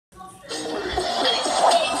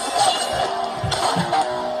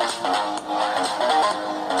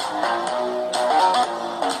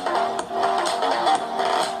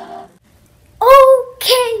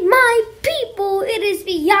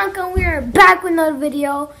back with another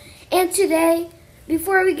video. And today,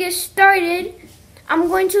 before we get started, I'm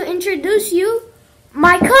going to introduce you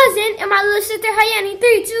my cousin and my little sister Hayani.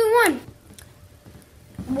 3, 2,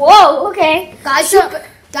 1. Whoa, okay.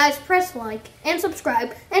 Guys, press like and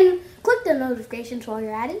subscribe and click the notifications while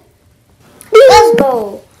you're at it. Let's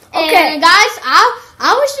go. Okay. And guys, I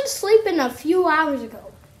was just sleeping a few hours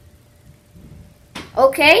ago.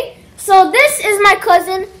 Okay. So this is my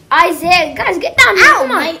cousin Isaiah. Guys, get down here.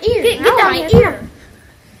 Come on. My ear. Get down here. Come on.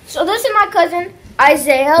 So this is my cousin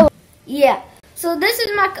Isaiah. Yeah. So this is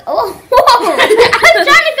my whoa. I'm trying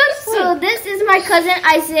to go to sleep. So this is my cousin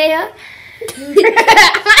Isaiah. I'm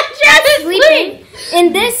trying to sleeping.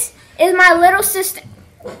 And this is my little sister.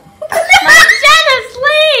 I'm trying to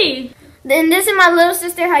sleep. Then this is my little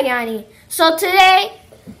sister Hayani. So today,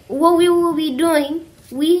 what we will be doing,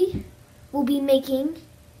 we will be making.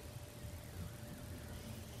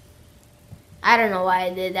 I don't know why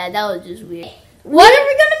I did that. That was just weird. What are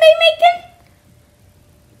we gonna be making?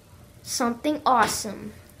 Something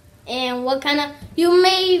awesome. And what kind of? You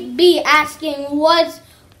may be asking, what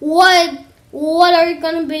are you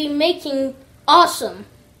gonna be making awesome?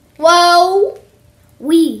 Well,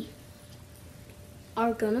 We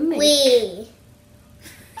are gonna make.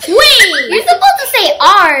 You're supposed to say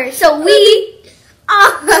 "are," so we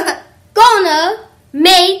are gonna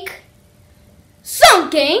make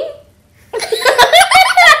something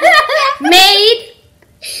made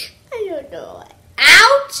I don't know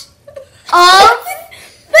out of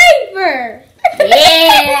paper.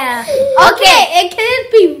 yeah. Okay, it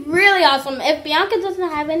can be really awesome. If Bianca doesn't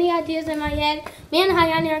have any ideas in my head, me and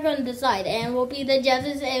Hayani are going to decide, and we'll be the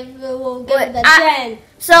judges if we'll give it a 10.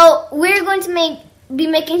 So we're going to be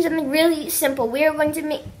making something really simple. We are going to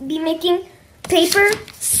be making paper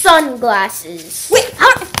sunglasses. Wait.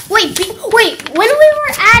 When we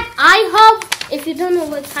were at iHub, if you don't know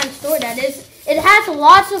what kind of store that is, it has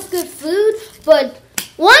lots of good food, but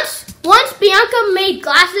once Bianca made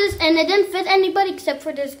glasses and it didn't fit anybody except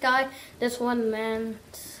for this guy, this one man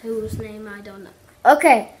whose name I don't know.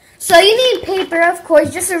 Okay, so you need paper, of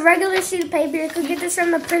course, just a regular sheet of paper. You could get this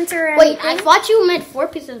from the printer or Wait, anything. I thought you meant 4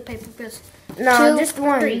 pieces of paper because No, 2, just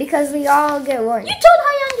one, 3. because we all get one. You told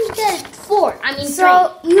Hayani to get 4. I mean 3.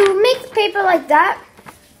 So you make the paper like that.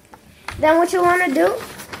 Then what you want to do,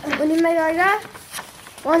 when you make it like that,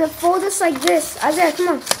 you want to fold this like this. Isaiah, come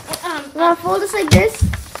on. You want to fold this like this.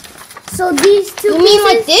 So these two You pieces. mean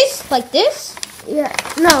like this? Like this? Yeah.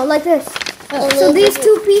 No, like this. So these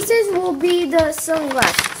 2 pieces will be the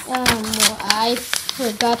sunglasses. I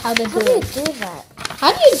forgot how to do How do you it. do that?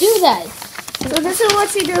 How do you do that? So this is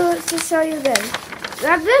what you do to show you this.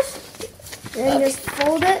 Grab this, and just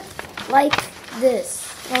fold it like this.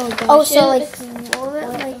 Oh, gosh. Oh, so like fold it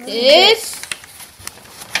like this?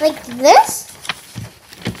 Like this?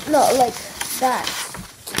 No, like that.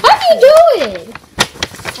 How do you do it?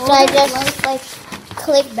 So I just like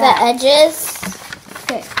click the edges.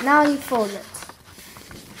 Okay, now you fold it.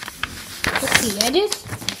 Click the edges?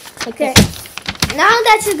 Okay. Now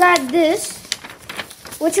that you got this,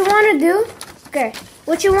 what you want to do? Okay.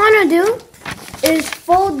 What you want to do is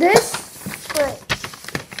fold this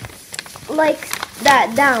like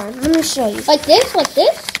that down. Let me show you. Like this? Like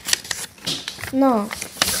this? No.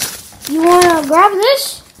 You want to grab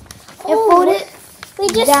this and fold it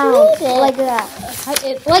down like that.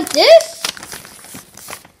 Like this?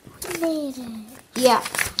 Yeah.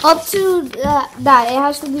 Up to that. It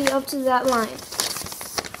has to be up to that line.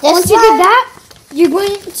 Once you get that, you're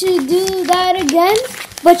going to do that again,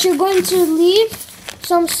 but you're going to leave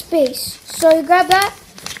some space. So you grab that,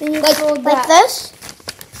 and you fold that. Like this?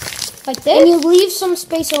 Like this? And you leave some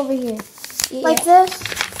space over here. Like this?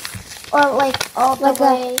 Or like all the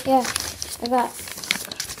way. That. Yeah, like that.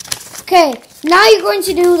 Okay, now you're going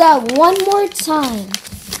to do that one more time.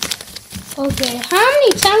 Okay, how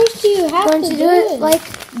many times do you have You're going to do it like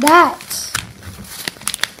that.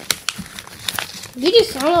 You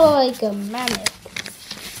just sound like a mammoth.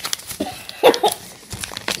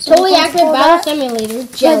 Totally accurate battle simulator.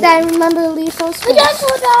 Like that, remember to leave some space.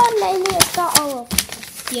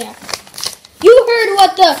 Yeah. You heard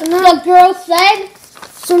what the girl said?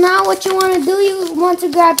 So now what you want to do, you want to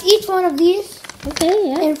grab each one of these. Okay,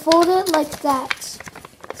 yeah. And fold it like that.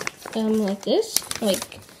 Like this?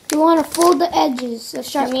 Like, you want to fold the edges, the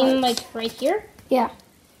sharp I mean, parts. like right here? Yeah.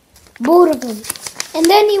 Both of them. And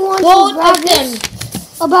then you want Both to grab of this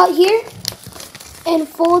about here and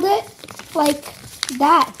fold it like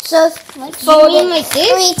that. So Like fold it like this?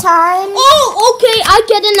 3 times. Oh, okay, I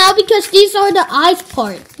get it now because these are the eyes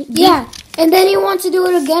part. Yeah. And then you want to do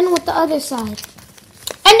it again with the other side.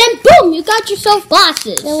 And then boom, you got yourself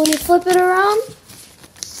glasses. Then when you flip it around,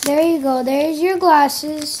 There you go. There's your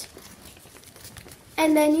glasses.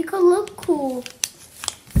 And then you can look cool.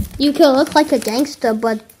 You can look like a gangster,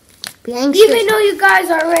 but gangster. Even though you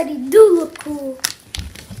guys already do look cool.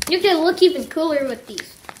 You can look even cooler with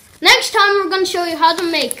these. Next time we're going to show you how to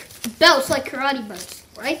make belts like karate belts,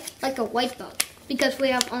 right? Like a white belt. Because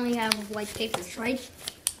we only have white papers, right?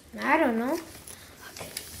 I don't know.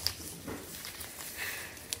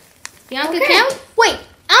 Bianca, wait,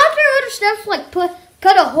 aren't there other steps like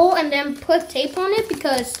cut a hole and then put tape on it?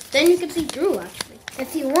 Because then you can see through actually.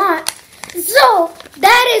 If you want. So,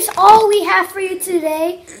 that is all we have for you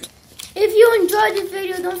today. If you enjoyed this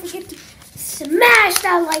video, don't forget to smash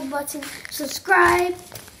that like button, subscribe,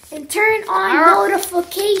 and turn on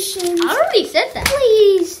notifications. I already said that.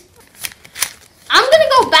 Please. I'm going to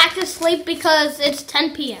go back to sleep because it's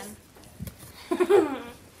 10 p.m.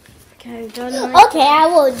 Okay, I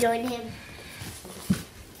will join him.